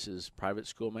sure if this is private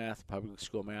school math, public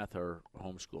school math, or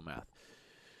homeschool math.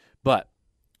 But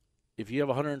if you have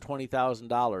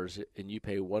 $120,000 and you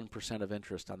pay 1% of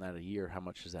interest on that a year, how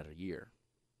much is that a year?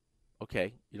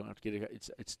 Okay, you don't have to get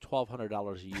it. It's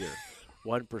 $1,200 a year,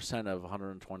 1% of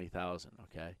 $120,000.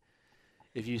 Okay,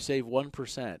 if you save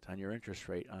 1% on your interest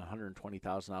rate on a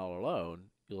 $120,000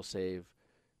 loan, you'll save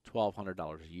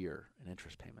 $1,200 a year in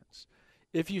interest payments.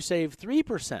 If you save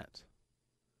 3%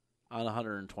 on a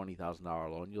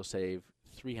 $120,000 loan, you'll save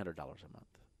 $300 a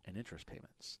month in interest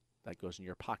payments. That goes in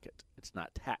your pocket. It's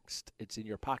not taxed. It's in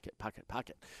your pocket.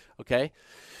 Okay?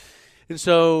 And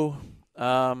so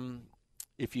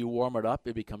if you warm it up,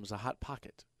 it becomes a hot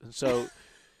pocket. And so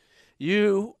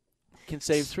you can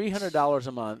save $300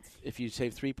 a month if you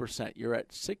save 3%. You're at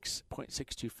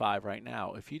 6.625 right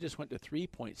now. If you just went to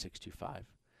 3.625,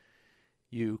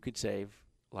 you could save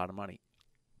a lot of money.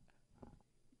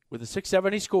 With a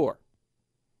 670 score,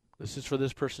 this is for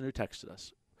this person who texted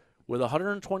us, with a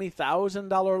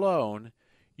 $120,000 loan,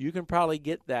 you can probably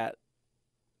get that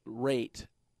rate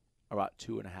about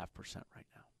 2.5% right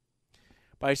now.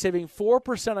 By saving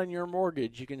 4% on your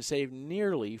mortgage, you can save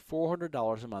nearly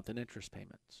 $400 a month in interest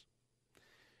payments.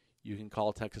 You can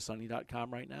call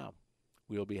TexasSunny.com right now.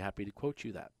 We will be happy to quote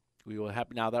you that. We will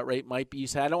happy now. That rate might be. You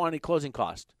say, I don't want any closing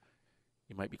cost.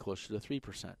 You might be closer to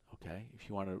 3%. Okay, if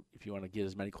you want to get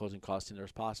as many closing costs in there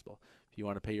as possible. If you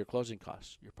want to pay your closing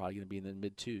costs, you're probably going to be in the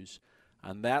mid-2s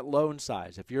on that loan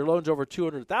size. If your loan's over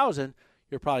 $200,000,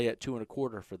 you're probably at 2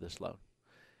 1/4 for this loan.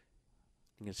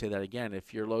 You can say that again.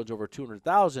 If your loan's over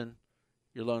 $200,000,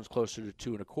 your loan's closer to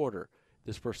 2 1/4.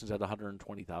 This person's at a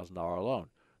 $120,000 loan.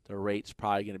 The rate's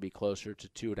probably going to be closer to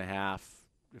 2.5.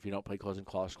 If you don't pay closing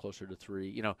costs, closer to 3.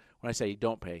 You know, when I say you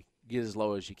don't pay, get as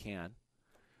low as you can.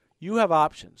 You have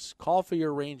options. Call for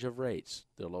your range of rates,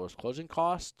 the lowest closing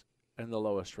cost and the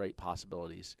lowest rate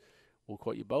possibilities. We'll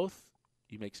quote you both.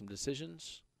 You make some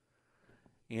decisions.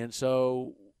 And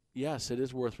so, yes, it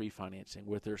is worth refinancing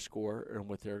with their score and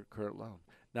with their current loan.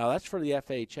 Now, that's for the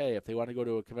FHA. If they want to go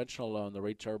to a conventional loan, the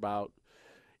rates are about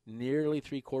nearly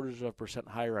 0.75%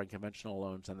 higher on conventional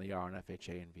loans than they are on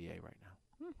FHA and VA right now.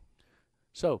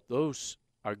 So those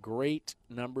are great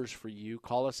numbers for you.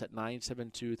 Call us at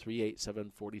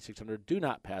 972-387-4600. Do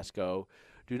not pass go.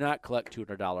 Do not collect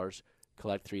 $200.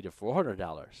 Collect $300 to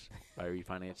 $400 by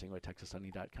refinancing with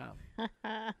TexasSunny.com.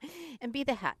 And be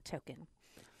the hat token.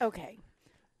 Okay.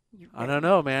 I don't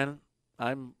know, man.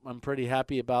 I'm pretty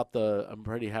happy about the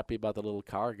little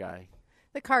car guy.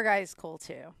 The car guy is cool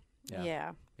too.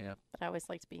 Yeah. But I always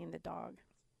liked being the dog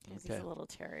because he's Okay. a little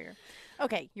terrier.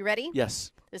 Okay, you ready?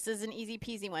 Yes. This is an easy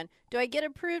peasy one. Do I get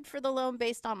approved for the loan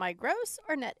based on my gross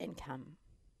or net income?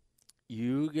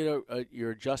 You get your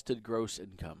adjusted gross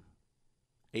income,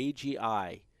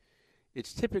 AGI.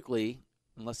 It's typically,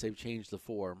 unless they've changed the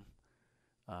form,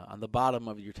 on the bottom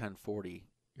of your 1040.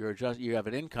 You have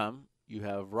an income, you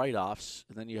have write-offs,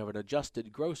 and then you have an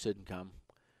adjusted gross income.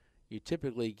 You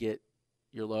typically get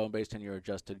your loan based on your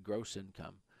adjusted gross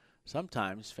income.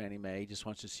 Sometimes Fannie Mae just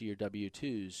wants to see your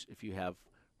W-2s if you have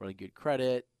really good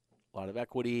credit, a lot of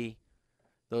equity,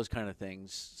 those kind of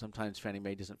things. Sometimes Fannie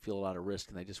Mae doesn't feel a lot of risk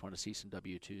and they just want to see some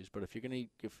W-2s. But if you're going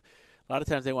to, a lot of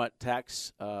times they want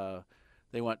tax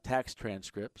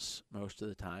transcripts most of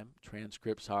the time.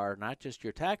 Transcripts are not just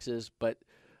your taxes, but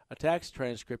a tax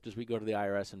transcript is we go to the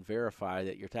IRS and verify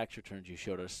that your tax returns you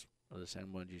showed us are the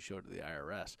same ones you showed to the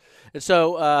IRS. And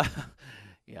so,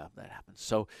 yeah, that happens.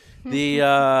 So the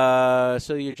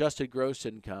adjusted gross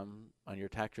income on your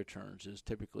tax returns is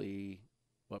typically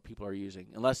what people are using,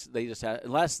 unless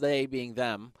they being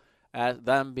them,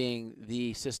 them being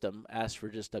the system, ask for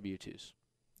just W-2s.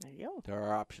 There you go. There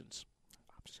are options.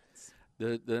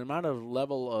 The amount of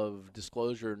level of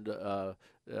disclosure and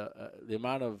the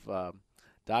amount of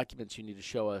documents you need to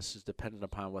show us is dependent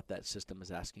upon what that system is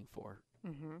asking for,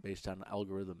 based on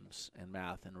algorithms and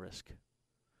math and risk.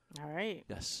 All right.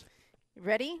 Yes.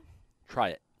 Ready? Try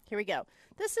it. Here we go.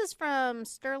 This is from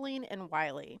Sterling and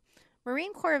Wiley.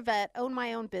 Marine Corps vet, own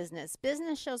my own business.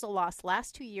 Business shows a loss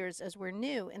last 2 years as we're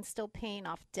new and still paying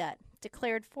off debt.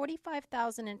 Declared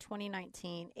 $45,000 in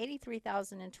 2019,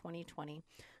 $83,000 in 2020.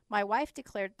 My wife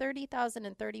declared $30,000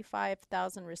 and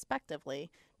 $35,000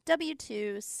 respectively.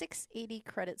 W-2, 680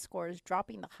 credit scores,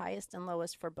 dropping the highest and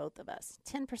lowest for both of us.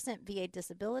 10% VA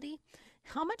disability.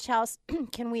 How much house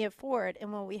can we afford,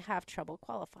 and will we have trouble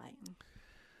qualifying?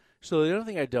 So the only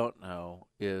thing I don't know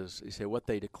is, you say what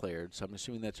they declared. So I'm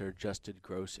assuming that's their adjusted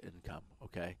gross income.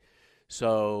 Okay.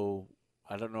 So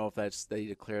I don't know if that's they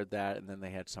declared that and then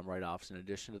they had some write-offs in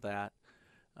addition to that.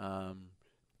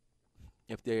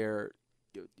 If they're,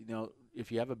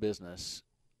 if you have a business,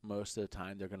 most of the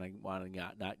time they're going to want to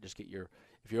not just get your.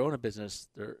 If you own a business,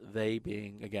 they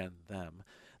being again them,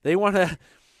 they want to.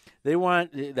 They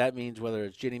want, that means whether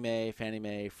it's Ginnie Mae, Fannie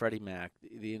Mae, Freddie Mac,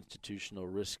 the institutional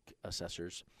risk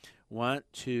assessors, want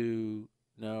to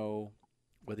know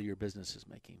whether your business is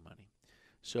making money.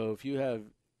 So if you have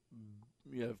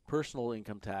personal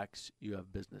income tax, you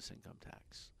have business income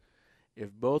tax.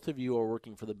 If both of you are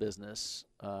working for the business,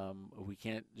 we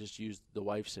can't just use the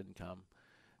wife's income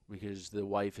because the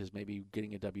wife is maybe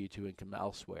getting a W-2 income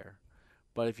elsewhere.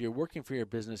 But if you're working for your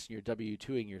business and you're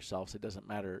W-2ing yourself, so it doesn't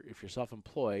matter. If you're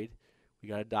self-employed, we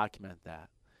got to document that.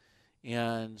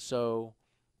 And so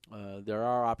there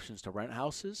are options to rent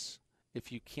houses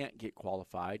if you can't get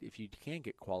qualified. If you can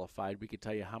get qualified, we could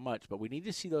tell you how much. But we need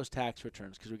to see those tax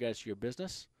returns because we got to see your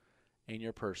business and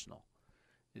your personal.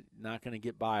 Not going to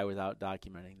get by without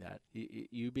documenting that.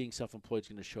 You being self-employed is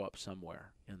going to show up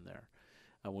somewhere in there.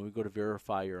 When we go to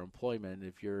verify your employment,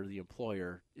 if you're the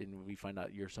employer and we find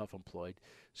out you're self-employed.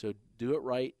 So do it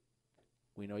right.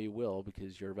 We know you will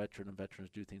because you're a veteran and veterans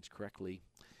do things correctly,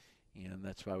 and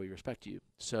that's why we respect you.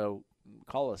 So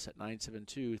call us at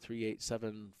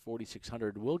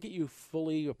 972-387-4600. We'll get you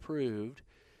fully approved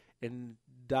and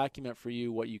document for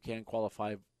you what you can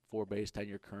qualify for based on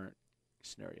your current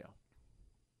scenario.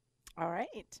 All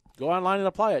right. Go online and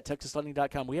apply at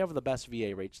texaslending.com. We have the best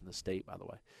VA rates in the state, by the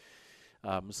way.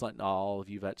 Just letting all of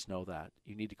you vets know that.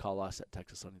 You need to call us at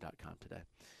texaslending.com today.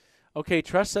 Okay,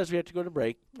 Tress says we have to go to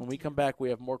break. When we come back, we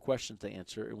have more questions to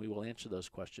answer, and we will answer those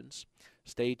questions.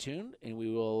 Stay tuned, and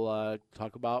we will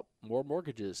talk about more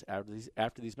mortgages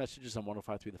after these messages on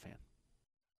 105.3 The Fan.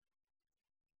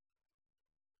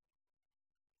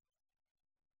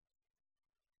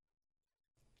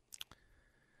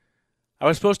 I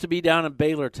was supposed to be down in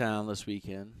Baylortown this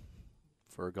weekend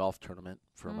for a golf tournament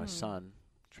for my son,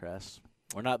 Tress.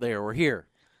 We're not there. We're here.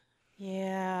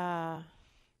 Yeah.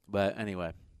 But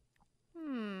anyway.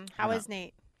 How is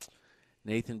Nate?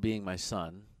 Nathan being my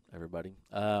son, everybody.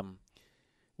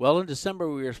 Well, in December,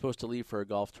 we were supposed to leave for a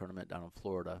golf tournament down in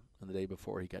Florida, and the day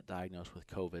before he got diagnosed with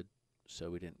COVID, so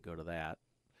we didn't go to that.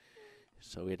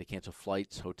 So we had to cancel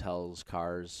flights, hotels,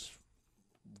 cars,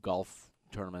 golf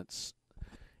tournaments.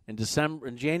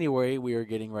 In January, we were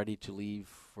getting ready to leave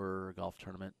for a golf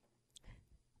tournament.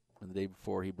 And the day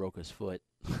before, he broke his foot.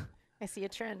 I see a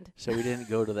trend. So we didn't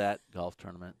go to that golf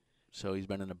tournament. So he's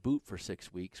been in a boot for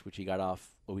 6 weeks, which he got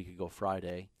off a week ago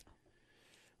Friday.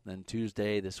 Then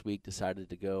Tuesday this week decided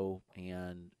to go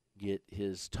and get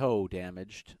his toe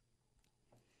damaged,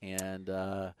 and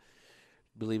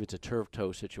believe it's a turf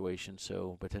toe situation,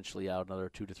 so potentially out another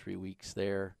 2 to 3 weeks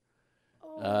there.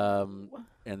 And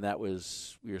that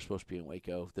was, we were supposed to be in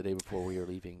Waco the day before we were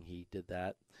leaving. He did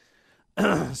that.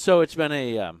 So it's been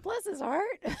a Bless his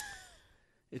heart.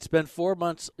 it's been 4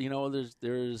 months. You know,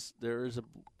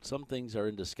 some things are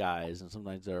in disguise, and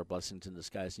sometimes there are blessings in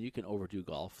disguise. And you can overdo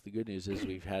golf. The good news is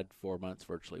we've had 4 months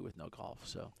virtually with no golf.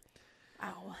 So,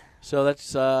 Ow. so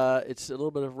that's it's a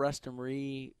little bit of rest and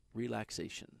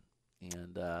relaxation,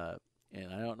 and I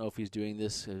don't know if he's doing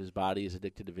this. His body is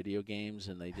addicted to video games,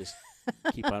 and they just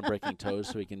keep on breaking toes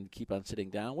so he can keep on sitting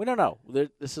down. We don't know.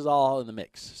 This is all in the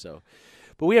mix. So,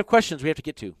 but we have questions we have to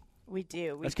get to. We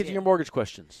do. Let's get to your mortgage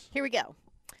questions. Here we go.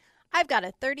 I've got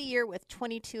a 30-year with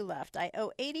 22 left. I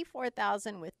owe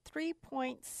 $84,000 with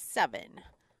 3.7.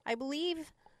 I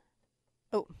believe.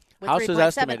 Oh, with House is 3.7,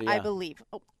 estimated, I yeah. believe.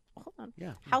 Oh, hold on.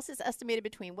 Yeah. House is estimated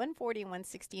between 140 and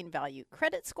 160 in value.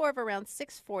 Credit score of around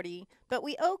 640, but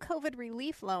we owe COVID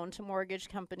relief loan to mortgage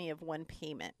company of 1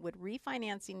 payment. Would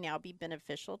refinancing now be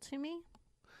beneficial to me?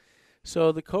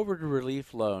 So the COVID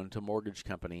relief loan to mortgage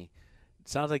company, it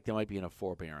sounds like they might be in a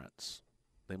forbearance.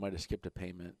 They might have skipped a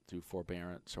payment through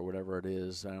forbearance or whatever it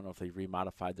is. I don't know if they've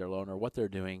remodified their loan or what they're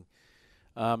doing.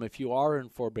 If you are in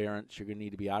forbearance, you're going to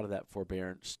need to be out of that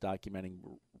forbearance, documenting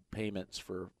payments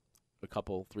for a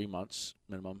couple, 3 months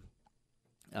minimum,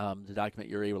 to document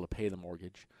you're able to pay the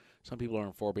mortgage. Some people are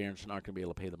in forbearance and aren't going to be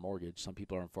able to pay the mortgage. Some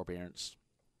people are in forbearance,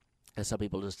 and some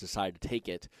people just decide to take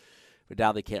it, but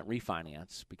now they can't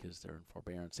refinance because they're in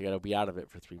forbearance. They got to be out of it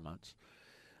for 3 months.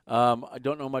 I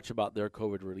don't know much about their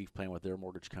COVID relief plan with their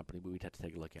mortgage company, but we'd have to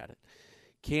take a look at it.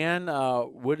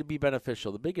 Would it be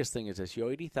beneficial? The biggest thing is this: you owe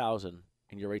 $80,000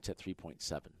 and your rate's at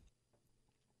 3.7.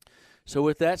 So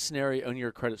with that scenario, and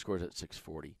your credit score is at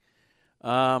 640.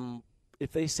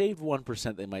 If they save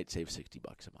 1%, they might save $60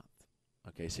 a month.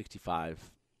 Okay, $65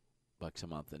 a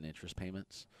month in interest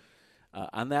payments.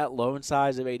 On that loan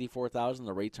size of $84,000,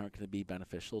 the rates aren't going to be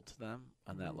beneficial to them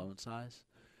on that loan size.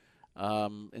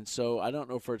 And so I don't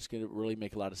know if it's going to really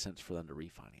make a lot of sense for them to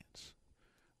refinance.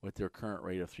 With their current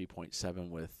rate of 3.7,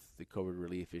 with the COVID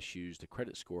relief issues, the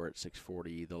credit score at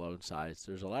 640, the loan size,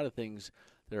 there's a lot of things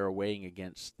that are weighing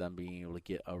against them being able to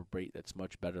get a rate that's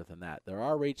much better than that. There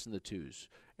are rates in the 2s,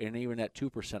 and even at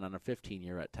 2% on a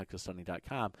 15-year at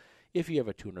TexasLending.com, if you have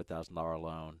a $200,000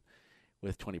 loan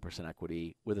with 20%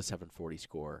 equity with a 740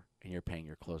 score, and you're paying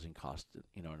your closing cost,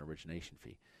 an origination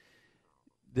fee.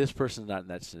 This person's not in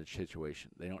that situation.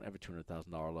 They don't have a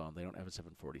 $200,000 loan. They don't have a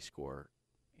 740 score,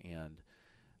 and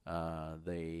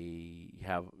they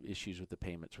have issues with the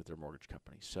payments with their mortgage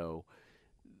company. So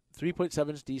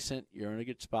 3.7 is decent. You're in a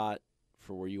good spot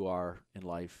for where you are in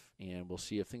life, and we'll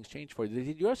see if things change for you.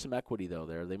 They do have some equity, though,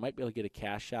 there. They might be able to get a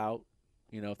cash out.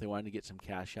 If they wanted to get some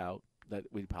cash out, that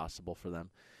would be possible for them.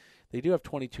 They do have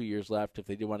 22 years left. If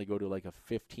they do want to go to like a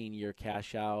 15-year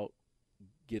cash out,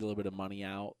 get a little bit of money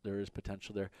out, there is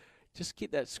potential there. Just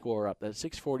get that score up. That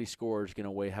 640 score is going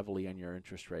to weigh heavily on your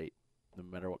interest rate, no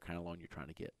matter what kind of loan you're trying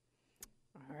to get.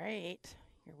 All right.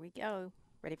 Here we go.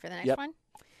 Ready for the next Yep. one?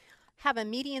 Have a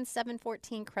median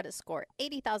 714 credit score,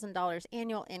 $80,000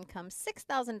 annual income,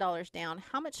 $6,000 down.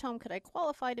 How much home could I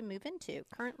qualify to move into?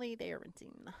 Currently, they are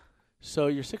renting. So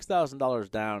your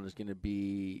 $6,000 down is going to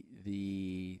be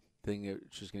the thing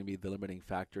which is going to be the limiting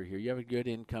factor here. You have a good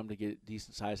income to get a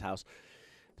decent-sized house.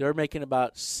 They're making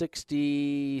about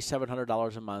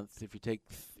 $6,700 a month. If you take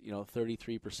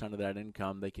 33% of that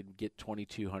income, they can get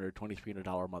 $2,200,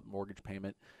 $2,300 a month mortgage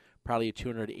payment, probably a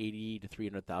 $280,000 to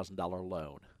 $300,000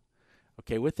 loan.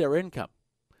 Okay, with their income,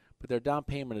 but their down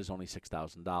payment is only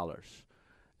 $6,000,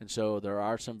 and so there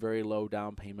are some very low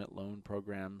down payment loan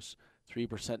programs.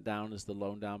 3% down is the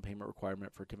loan down payment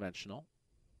requirement for conventional.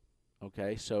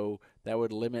 Okay, so that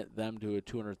would limit them to a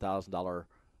 $200,000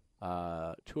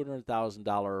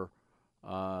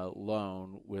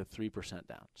 loan with 3%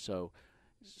 down. So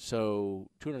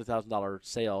 $200,000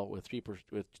 sale with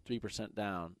 3%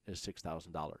 down is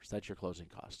 $6,000. That's your closing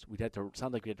cost.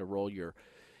 Sound like we had to roll your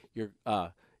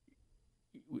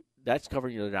that's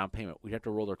covering your down payment. We'd have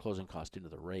to roll their closing cost into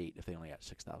the rate if they only got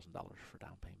 $6,000 for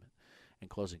down payment and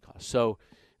closing costs. So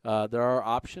there are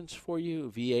options for you.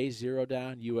 VA is 0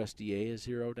 down. USDA is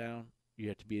 0 down. You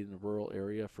have to be in the rural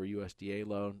area for USDA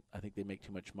loan. I think they make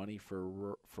too much money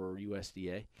for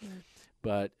USDA.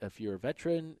 But if you're a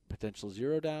veteran, potential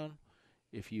 0 down.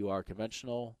 If you are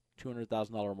conventional,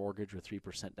 $200,000 mortgage with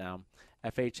 3% down.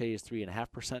 FHA is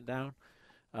 3.5% down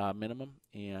minimum,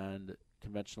 and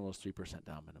conventional is 3%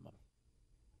 down minimum.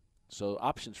 So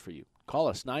options for you. Call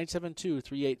us,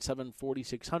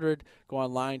 972-387-4600. Go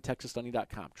online,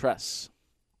 TexasLending.com. Tress.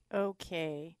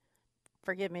 Okay.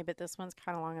 Forgive me, but this one's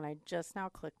kind of long, and I just now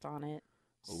clicked on it.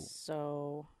 Ooh.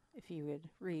 So if you would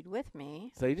read with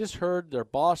me. They just heard their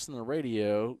boss on the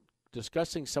radio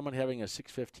discussing someone having a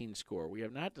 615 score. We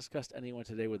have not discussed anyone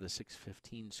today with a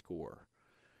 615 score.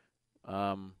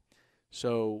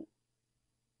 So,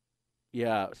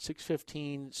 yeah,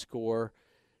 615 score.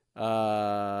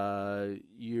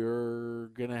 You're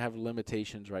going to have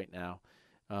limitations right now.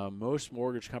 Most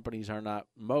mortgage companies are not.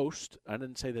 Most. I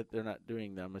didn't say that they're not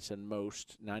doing them. I said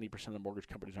most. 90% of mortgage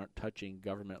companies aren't touching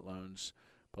government loans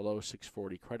below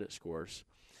 640 credit scores.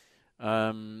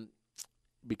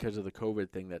 Because of the COVID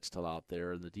thing that's still out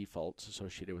there and the defaults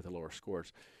associated with the lower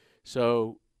scores.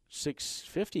 So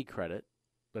 650 credit,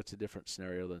 that's a different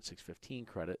scenario than 615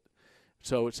 credit.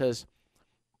 So it says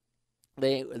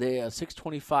they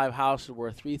 625 house is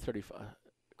worth 335.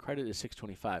 Credit is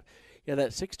 625. Yeah,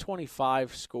 that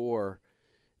 625 score,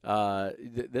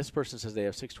 this person says they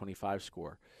have 625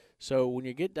 score. So when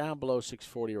you get down below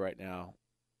 640 right now,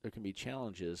 there can be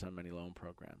challenges on many loan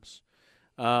programs.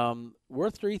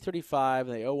 Worth 335,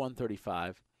 they owe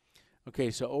 135.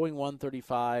 Okay, so owing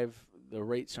 135, the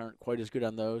rates aren't quite as good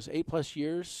on those. 8+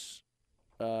 years.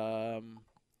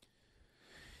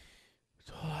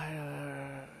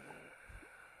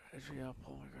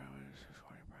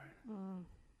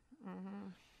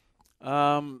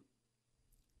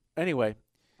 Anyway,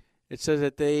 it says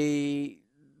that they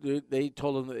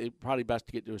told them that it's probably best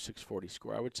to get to a 640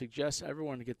 score. I would suggest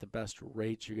everyone to get the best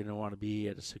rates. You're going to want to be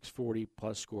at a 640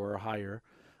 plus score or higher.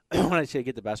 When I say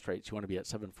get the best rates, you want to be at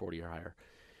 740 or higher.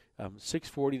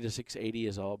 640 to 680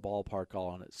 is a ballpark all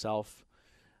on itself.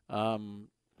 And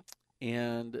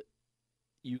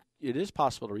it is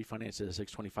possible to refinance at a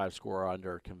 625 score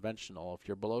under conventional. If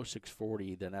you're below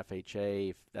 640, then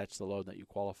FHA, if that's the loan that you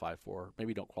qualify for. Maybe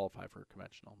you don't qualify for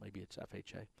conventional. Maybe it's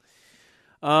FHA.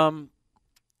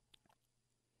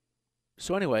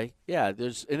 So anyway, yeah,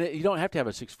 you don't have to have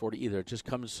a 640 either. It just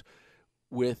comes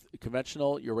with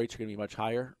conventional. Your rates are going to be much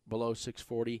higher below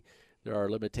 640. There are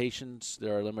limitations.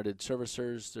 There are limited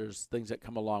servicers. There's things that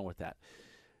come along with that.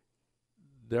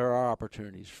 There are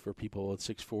opportunities for people with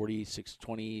 640,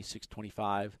 620,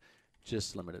 625,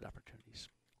 just limited opportunities.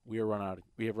 We have run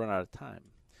out of time.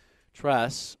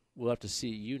 Tress, we'll have to see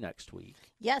you next week.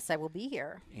 Yes, I will be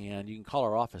here. And you can call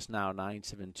our office now,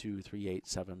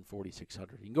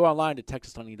 972-387-4600. You can go online to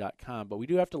TexasLending.com, but we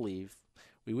do have to leave.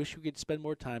 We wish we could spend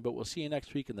more time, but we'll see you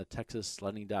next week in the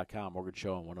TexasLending.com Mortgage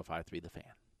Show on 105.3 The Fan.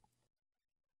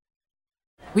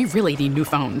 We really need new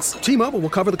phones. T-Mobile will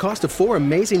cover the cost of 4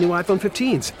 amazing new iPhone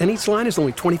 15s, and each line is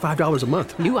only $25 a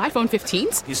month. New iPhone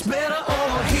 15s? It's better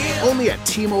over here. Only at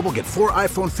T-Mobile, get 4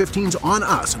 iPhone 15s on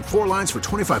us and 4 lines for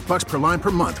 $25 per line per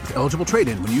month with eligible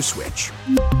trade-in when you switch.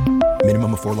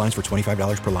 Minimum of 4 lines for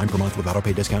 $25 per line per month with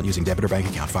autopay discount using debit or bank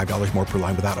account. $5 more per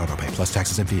line without autopay, plus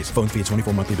taxes and fees. Phone fee at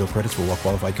 24 monthly bill credits for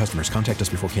well-qualified customers. Contact us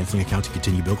before canceling account to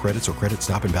continue bill credits or credit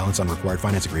stop and balance on required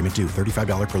finance agreement due.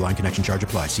 $35 per line connection charge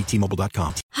applies. See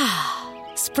T-Mobile.com.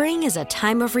 Spring is a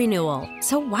time of renewal,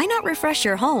 so why not refresh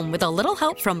your home with a little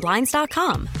help from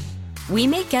Blinds.com? We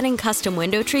make getting custom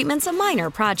window treatments a minor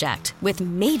project with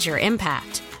major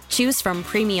impact. Choose from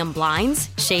premium blinds,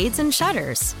 shades, and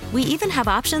shutters. We even have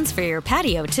options for your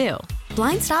patio, too.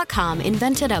 Blinds.com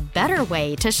invented a better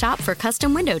way to shop for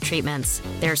custom window treatments.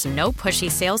 There's no pushy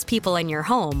salespeople in your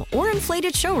home or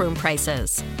inflated showroom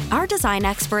prices. Our design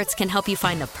experts can help you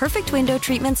find the perfect window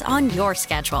treatments on your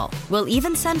schedule. We'll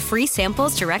even send free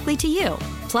samples directly to you.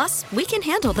 Plus, we can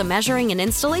handle the measuring and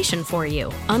installation for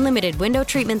you. Unlimited window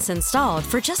treatments installed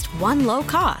for just one low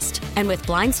cost. And with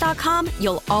Blinds.com,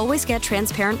 you'll always get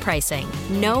transparent pricing.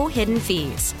 No hidden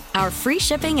fees. Our free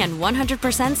shipping and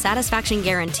 100% satisfaction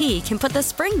guarantee can put the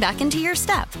spring back into your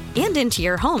step and into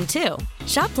your home, too.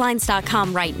 Shop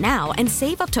Blinds.com right now and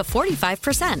save up to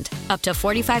 45%. Up to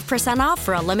 45% off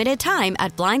for a limited time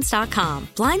at Blinds.com.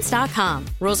 Blinds.com.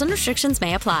 Rules and restrictions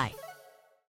may apply.